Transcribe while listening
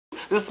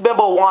This is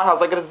Bimbo WineHouse.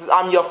 Like,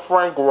 I'm your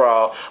friend,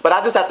 girl. But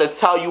I just have to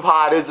tell you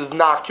how it is. It's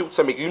not cute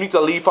to me. You need to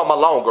leave him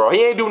alone, girl.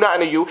 He ain't do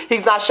nothing to you.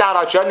 He's not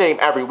shouting out your name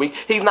every week.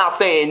 He's not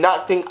saying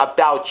nothing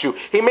about you.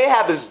 He may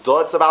have his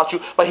thoughts about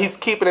you, but he's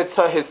keeping it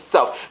to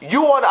himself.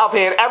 You, on the other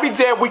hand, every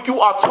damn week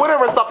you are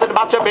twittering something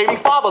about your baby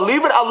father.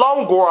 Leave it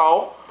alone,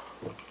 girl.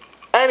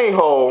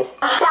 Anywho.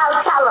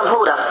 Tell him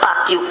who the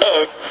fuck you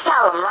is.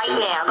 Tell him right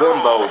now.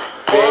 Bimbo,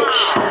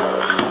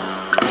 bitch.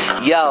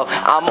 Yo,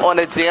 I'm on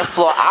the dance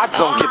floor, I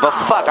don't give a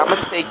fuck. I'ma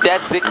take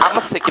that dick,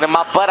 I'ma take it in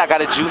my butt. I got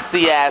a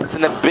juicy ass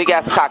and a big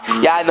ass cock.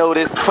 Yeah, I know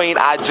this queen,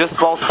 I just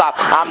won't stop.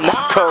 I'm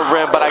not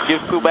Korean, but I give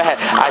super head.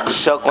 I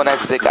choke on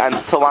that dick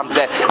until I'm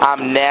dead.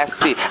 I'm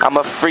nasty, I'm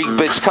a freak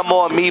bitch. Come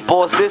on,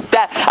 meatballs, this,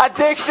 that,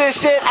 addiction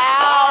shit,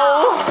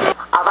 ow!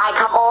 Alright,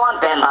 come on,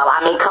 Bimbo. I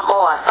mean, come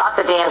on. Start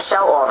the damn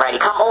show already.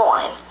 Come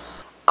on.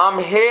 I'm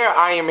here,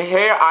 I am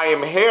here, I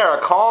am here.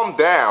 Calm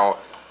down.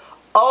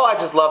 Oh, I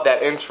just love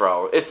that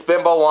intro. It's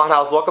Bimbo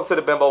WineHouse. Welcome to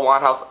the Bimbo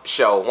WineHouse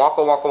show. Wonka,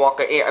 wonka,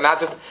 wonka. And I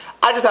just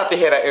have to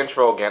hear that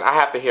intro again. I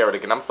have to hear it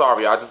again. I'm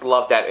sorry, I just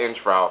love that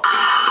intro.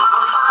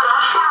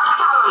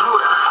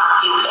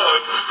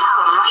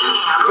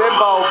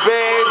 Bimbo,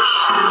 bitch.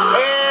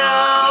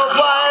 Yeah,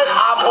 what?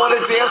 I'm on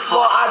the dance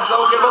floor. I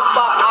don't give a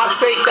fuck. I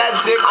take that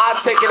dick. I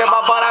take it in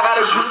my butt. I got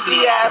a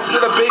juicy ass and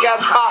a big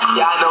ass cock.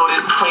 Yeah, I know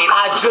this queen.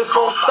 I just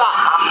won't stop.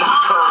 I'm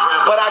not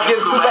Korean, but I get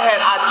super head.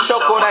 I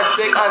choke on that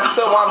dick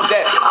until I'm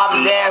dead.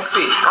 I'm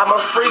nasty. I'm a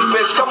freak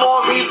bitch. Come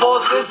on,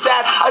 meatballs. This,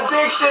 that,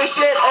 addiction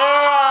shit.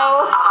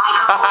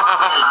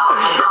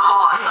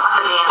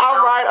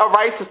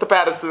 Alright, Sister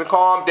Patterson.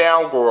 Calm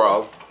down,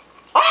 girl.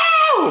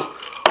 Oh!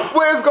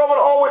 What's going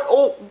on with,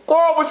 oh,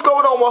 girl, what's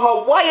going on with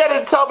her? Why you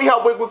didn't tell me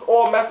her wig was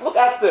all messed? Look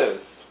at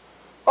this.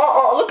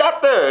 Look at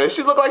this.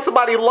 She look like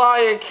somebody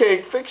Lion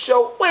King. Fix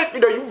your wig. You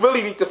know, you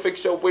really need to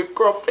fix your wig,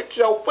 girl. Fix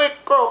your wig,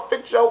 girl.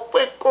 Fix your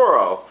wig,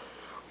 girl.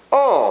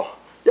 Oh,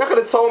 y'all could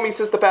have told me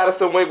Sister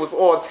Patterson wig was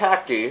all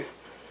tacky.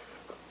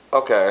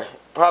 Okay.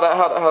 How'd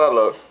that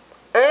look?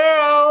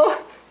 Ew.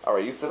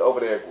 Alright, you sit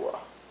over there,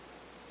 girl.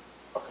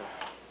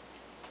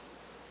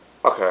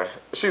 Okay,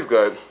 she's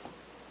good.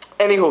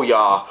 Anywho,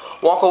 y'all,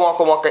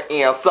 wonka,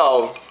 and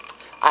so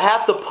I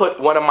have to put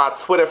one of my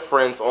Twitter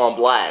friends on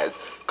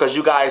blast, because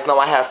you guys know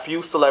I have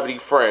few celebrity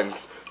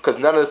friends, because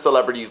none of the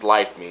celebrities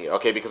like me,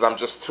 okay, because I'm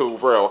just too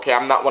real, okay,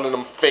 I'm not one of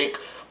them fake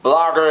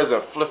bloggers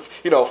and,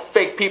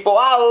 fake people.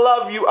 I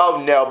love you. Oh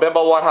no,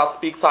 Bimbo WineHouse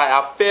speaks how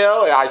I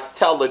feel, and I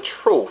tell the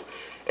truth.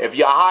 If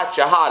you're hot,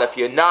 you're hot. If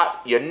you're not,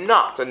 you're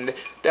not. And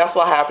that's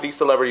why half of these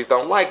celebrities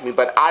don't like me.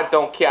 But I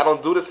don't care. I don't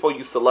do this for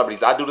you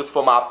celebrities. I do this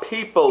for my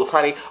peoples,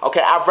 honey.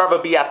 Okay, I'd rather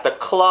be at the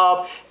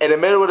club in the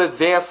middle of the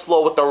dance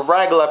floor with the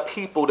regular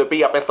people to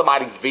be up in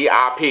somebody's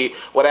VIP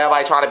with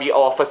everybody trying to be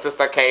all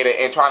sophisticated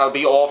and trying to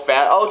be all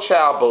fat. Oh,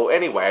 child boo.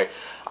 Anyway,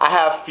 I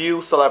have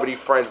few celebrity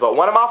friends. But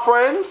one of my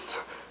friends,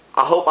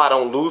 I hope I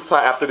don't lose her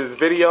after this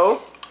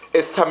video,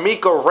 is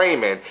Tameka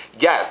Raymond.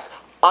 Yes.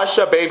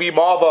 Usher baby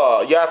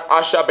mother. Yes,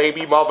 Usher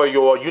baby mother.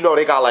 You know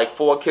they got like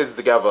 4 kids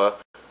together.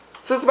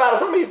 Sister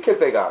Patterson, how many kids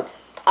they got?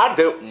 I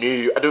don't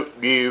know.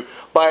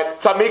 But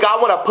Tameka, I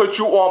want to put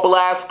you on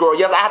blast, girl.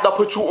 Yes, I have to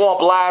put you on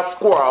blast,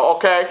 girl,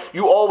 okay?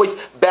 You always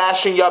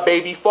bashing your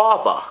baby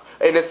father.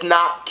 And it's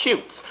not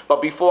cute. But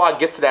before I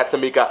get to that,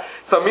 Tameka,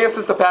 so me and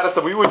Sister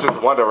Patterson, we were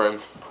just wondering.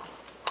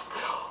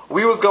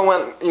 We was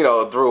going,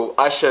 through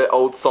Usher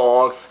old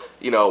songs,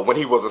 when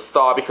he was a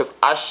star. Because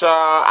Usher,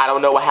 I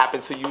don't know what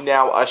happened to you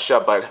now,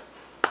 Usher, but...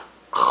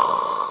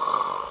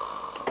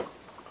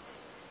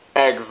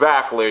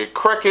 Exactly.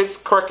 Crickets,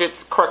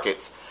 crickets,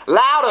 crickets.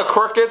 Louder,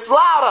 crickets,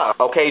 louder!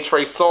 Okay,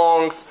 Trey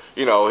Songz,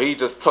 he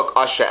just took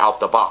Usher out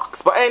the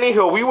box. But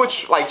anywho, we were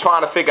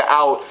trying to figure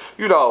out,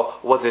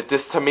 was it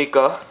this,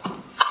 Tameka?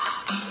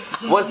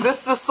 Was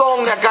this the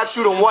song that got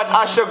you to what,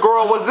 Usher,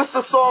 girl? Was this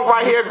the song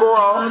right here,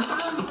 girl?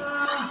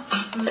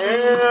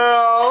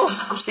 Ew.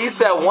 He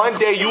said one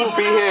day you will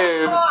be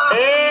his. Ew.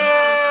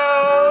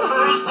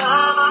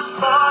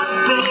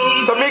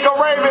 Tameka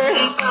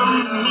Raymond.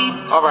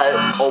 Alright,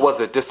 or was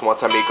it this one,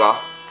 Tameka?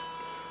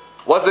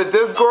 Was it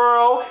this,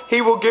 girl?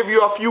 He will give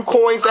you a few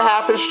coins to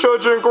have his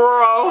children,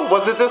 girl.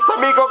 Was it this,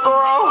 Tameka,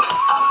 girl?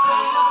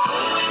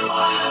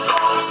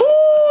 Ooh.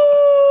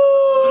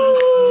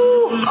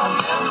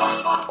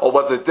 Or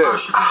was it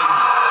this?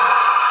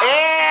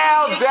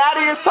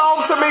 Daddy is home,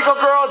 Tameka,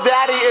 girl.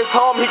 Daddy is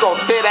home. He gonna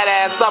tear that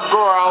ass up,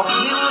 girl.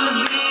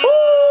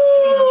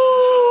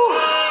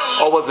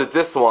 Ooh. Or was it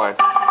this one?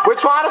 We're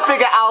trying to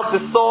figure out the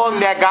song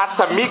that got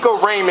Tameka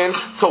Raymond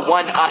to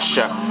want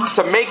Usher.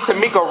 To make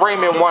Tameka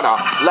Raymond wanna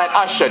let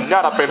Usher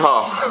nut up in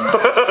her.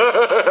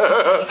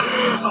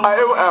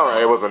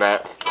 Alright, it wasn't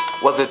that.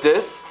 Was it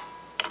this?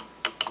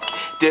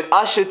 Did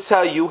Usher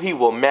tell you he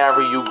will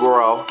marry you,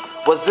 girl?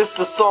 Was this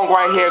the song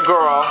right here,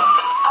 girl?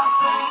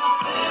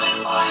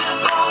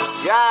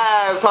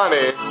 Yes,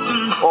 honey.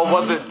 Or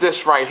was it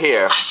this right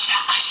here?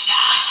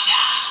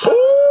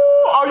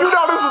 Ooh,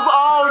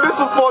 oh, this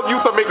was for you,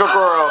 Tameka,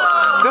 girl.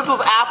 This was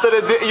after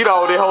the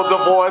whole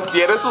divorce.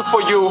 Yeah, this was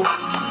for you.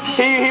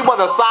 He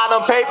wanna sign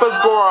them papers,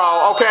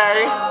 girl,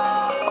 okay?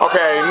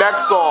 Okay,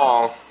 next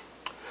song.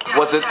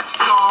 Was it? Ooh!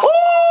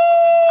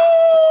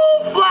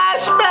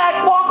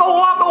 Flashback! Waka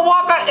waka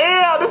waka!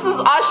 Ew! This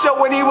is Usher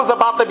when he was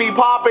about to be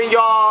popping,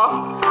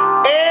 y'all.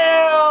 Ew!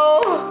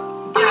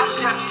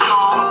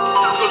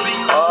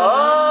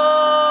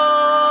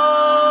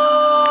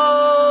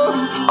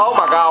 Oh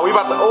my God, we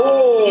about to.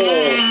 Ooh!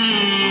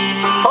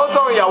 Hold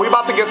on, y'all. We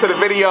about to get to the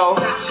video.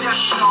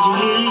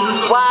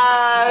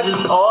 Why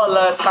all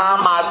the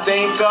time I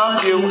think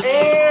of you?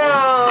 Ew!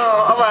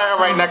 All right.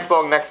 Next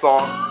song.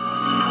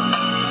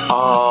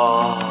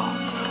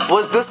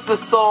 Was this the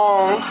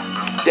song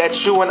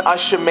that you and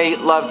Usher made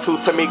love to,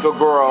 Tameka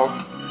girl?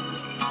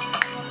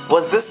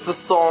 Was this the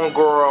song,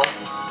 girl?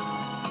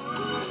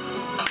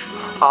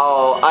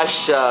 Oh,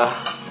 Usher.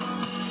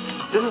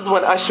 This is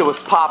when Usher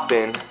was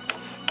popping.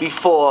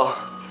 Before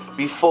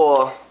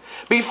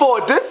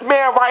this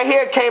man right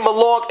here came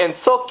along and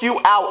took you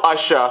out,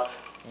 Usher.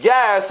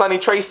 Yes, honey,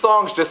 Trey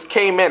Songz just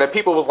came in and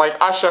people was like,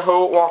 Usher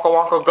who? Wonka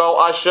Wonka go,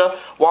 Usher.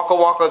 Wonka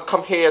Wonka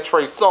come here,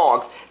 Trey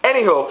Songz.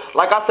 Anywho,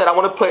 like I said, I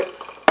want to put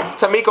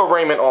Tameka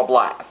Raymond on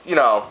blast. You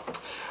know,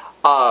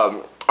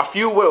 a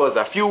few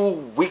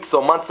weeks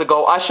or months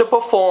ago, Usher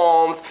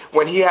performed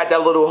when he had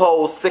that little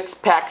whole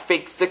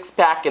fake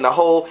six-pack and the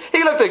whole,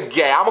 he looked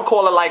gay. I'm gonna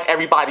call it like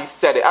everybody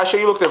said it. Usher,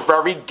 he looked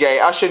very gay.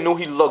 Usher knew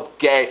he looked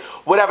gay,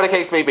 whatever the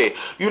case may be.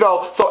 You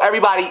know, so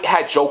everybody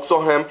had jokes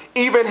on him.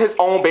 Even his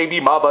own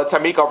baby mother,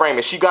 Tameka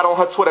Raymond, she got on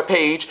her Twitter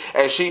page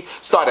and she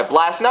started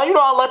blasting. Now, you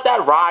know, I let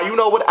that ride, you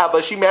know, whatever.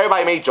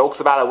 Everybody made jokes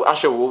about it.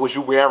 Usher, what was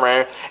you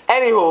wearing?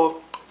 Anywho,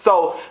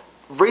 so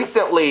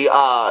recently,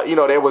 you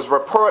know, there was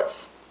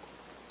reports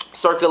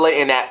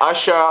circulating that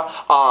Usher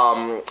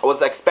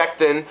was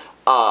expecting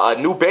a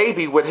new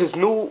baby with his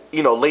new,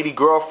 you know, lady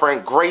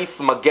girlfriend,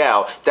 Grace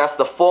Miguel. That's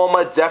the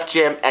former Def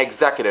Jam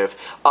executive.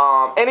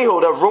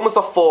 Anywho, the rumors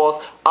are false.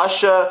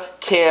 Usher,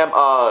 Cam,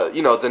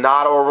 you know,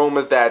 denied all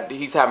rumors that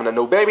he's having a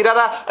new baby.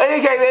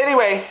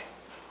 Anyway,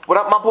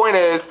 my point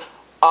is,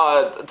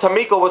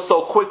 Tameka was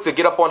so quick to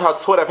get up on her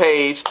Twitter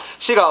page.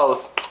 She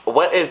goes,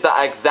 what is the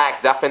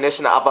exact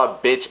definition of a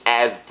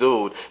bitch-ass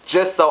dude?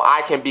 Just so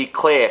I can be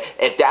clear,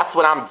 if that's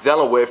what I'm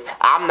dealing with,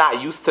 I'm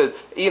not used to,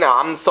 you know,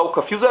 I'm so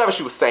confused, whatever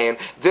she was saying.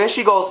 Then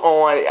she goes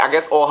on, I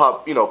guess all her,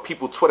 you know,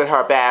 people tweeted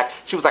her back.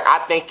 She was like, I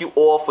thank you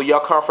all for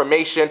your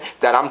confirmation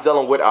that I'm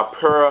dealing with a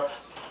pure...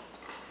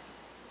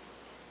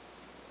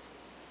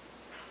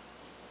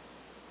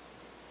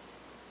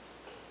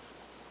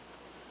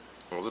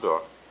 Close the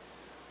door.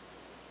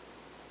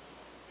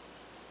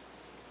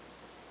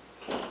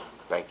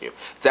 Thank you.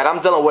 That I'm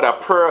dealing with a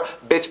pure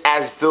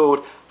bitch-ass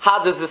dude.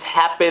 How does this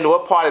happen?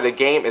 What part of the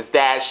game is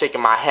that?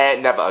 Shaking my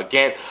head, never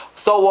again.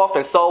 So off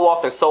and so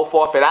off and so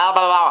forth and blah,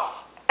 blah, blah.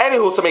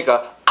 Anywho,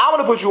 Tameka, I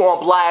want to put you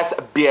on blast,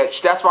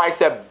 bitch. That's why I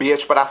said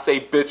bitch, but I say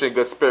bitch in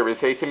good spirits.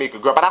 Hey,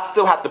 Tameka, girl, but I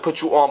still have to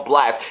put you on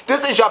blast.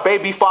 This is your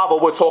baby father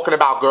we're talking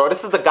about, girl.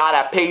 This is the guy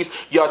that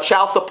pays your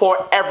child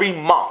support every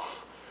month.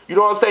 You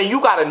know what I'm saying?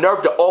 You got a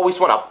nerve to always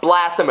want to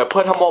blast him and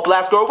put him on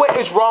blast, girl. What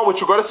is wrong with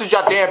you, girl? This is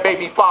your damn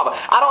baby father.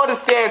 I don't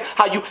understand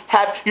how you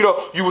have, you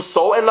know, you were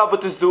so in love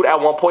with this dude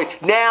at one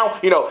point. Now,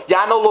 you know,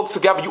 y'all no look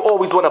together. You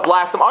always want to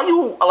blast him. Are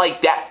you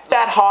like that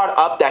hard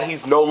up that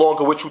he's no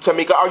longer with you,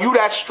 Tameka? Are you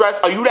that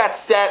stressed? Are you that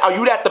sad? Are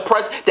you that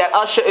depressed that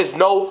Usher is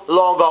no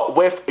longer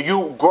with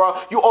you,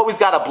 girl? You always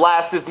got to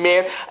blast this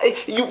man.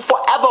 You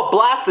forever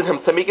blasting him,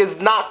 Tameka.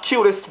 It's not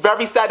cute. It's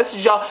very sad. This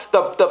is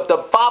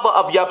the father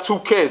of your 2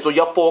 kids or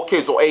your 4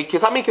 kids or 8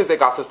 kids. How many kids they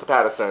got, Sister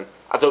Patterson?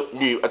 I don't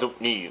know.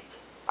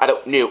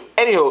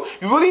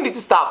 Anywho, you really need to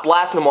stop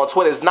blasting him on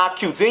Twitter. It's not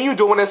cute. Then you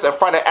doing this in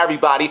front of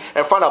everybody,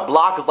 in front of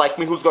bloggers like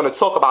me who's going to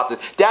talk about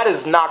this. That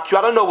is not cute.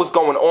 I don't know what's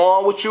going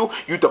on with you.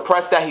 You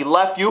depressed that he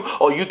left you,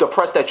 or you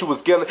depressed that you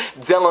was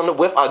dealing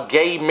with a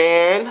gay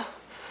man.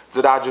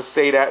 Did I just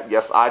say that?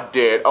 Yes, I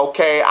did.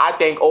 Okay, I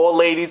think all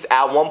ladies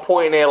at one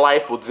point in their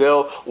life will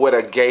deal with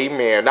a gay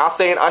man. Not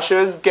saying Usher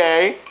is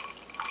gay,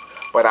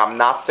 but I'm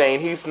not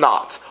saying he's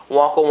not.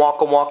 Wonka,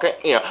 wonka, wonka,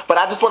 yeah. But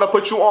I just want to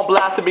put you on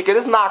blast, because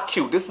it's not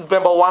cute. This is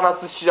Bimbo,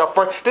 WineHouse. This is your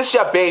friend. This is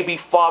your baby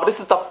father. This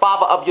is the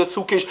father of your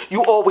 2 kids.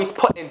 You always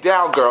putting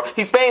down, girl.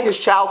 He's paying his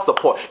child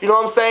support. You know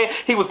what I'm saying?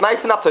 He was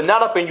nice enough to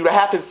nut up and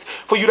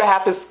for you to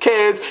have his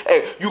kids,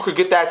 and you could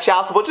get that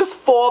child support. Just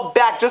fall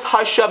back. Just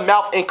hush your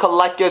mouth and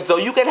collect your dough.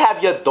 You can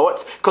have your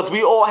thoughts, because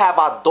we all have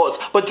our thoughts,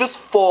 but just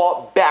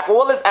fall back.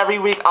 All this every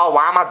week, oh,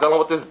 why am I dealing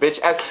with this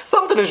bitch? And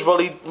something is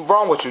really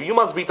wrong with you. You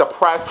must be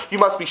depressed. You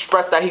must be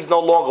stressed that he's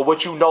no longer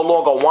with you, no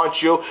longer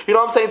want you. You know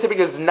what I'm saying?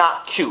 Typically, it's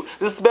not cute.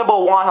 This is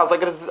Bimbo WineHouse.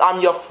 Like, I'm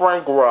your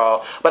friend,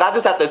 girl. But I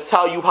just have to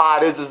tell you how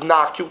it is. It's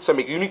not cute to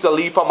me. You need to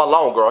leave him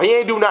alone, girl. He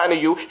ain't do nothing to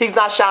you. He's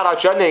not shouting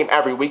out your name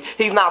every week.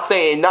 He's not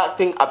saying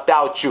nothing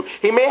about you.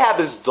 He may have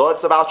his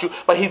thoughts about you,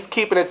 but he's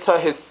keeping it to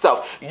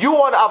himself. You,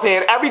 on the other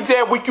hand, every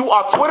damn week you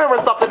are twittering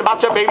something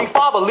about your baby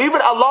father. Leave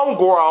it alone,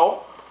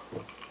 girl.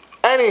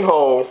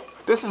 Anyhow,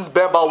 this is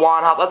Bimbo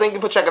WineHouse. I thank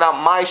you for checking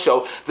out my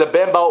show, the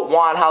Bimbo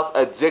WineHouse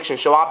Addiction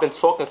Show. I've been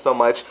talking so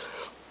much.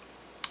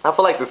 I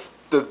feel like the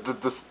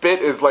spit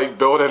is like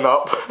building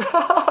up.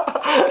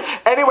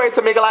 Anyway,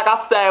 Tameka, like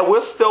I said,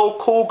 we're still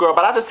cool, girl,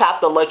 but I just have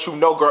to let you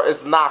know, girl,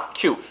 it's not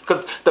cute.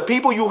 Because the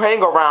people you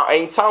hang around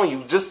ain't telling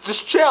you.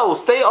 Just chill.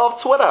 Stay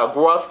off Twitter,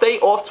 girl. Stay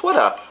off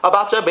Twitter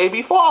about your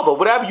baby father.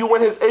 Whatever you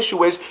and his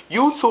issue is,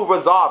 you two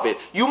resolve it.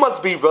 You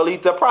must be really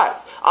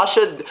depressed. I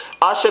should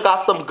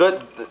got some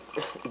good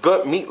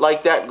meat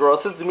like that, girl.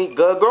 Is his meat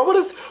good, girl?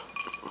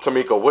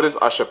 Tameka, what is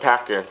Usher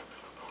packing?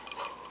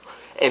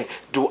 And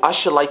do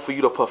Usher like for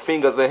you to put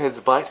fingers in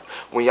his butt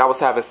when y'all was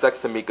having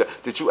sex, Tameka?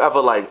 Did you ever,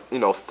 like, you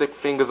know, stick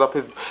fingers up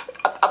his...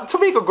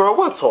 Tameka, girl,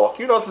 we'll talk.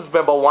 You know this is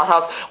Bimbo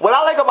WineHouse. What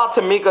I like about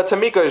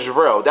Tameka is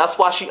real. That's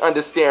why she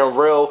understands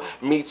real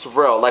meets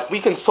real. Like, we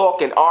can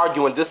talk and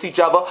argue and diss each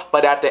other,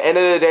 but at the end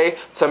of the day,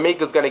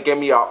 Tameka's going to give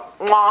me a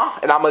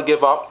mwah, and I'm going to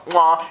give up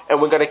mwah,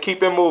 and we're going to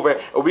keep it moving.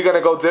 And we're going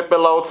to go dip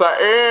below to ew.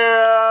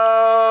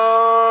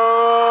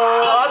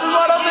 I just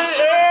want to be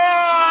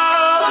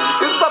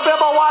ew. This is the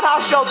Bimbo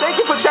WineHouse show. Thank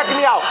you for checking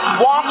me out.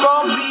 Wonka.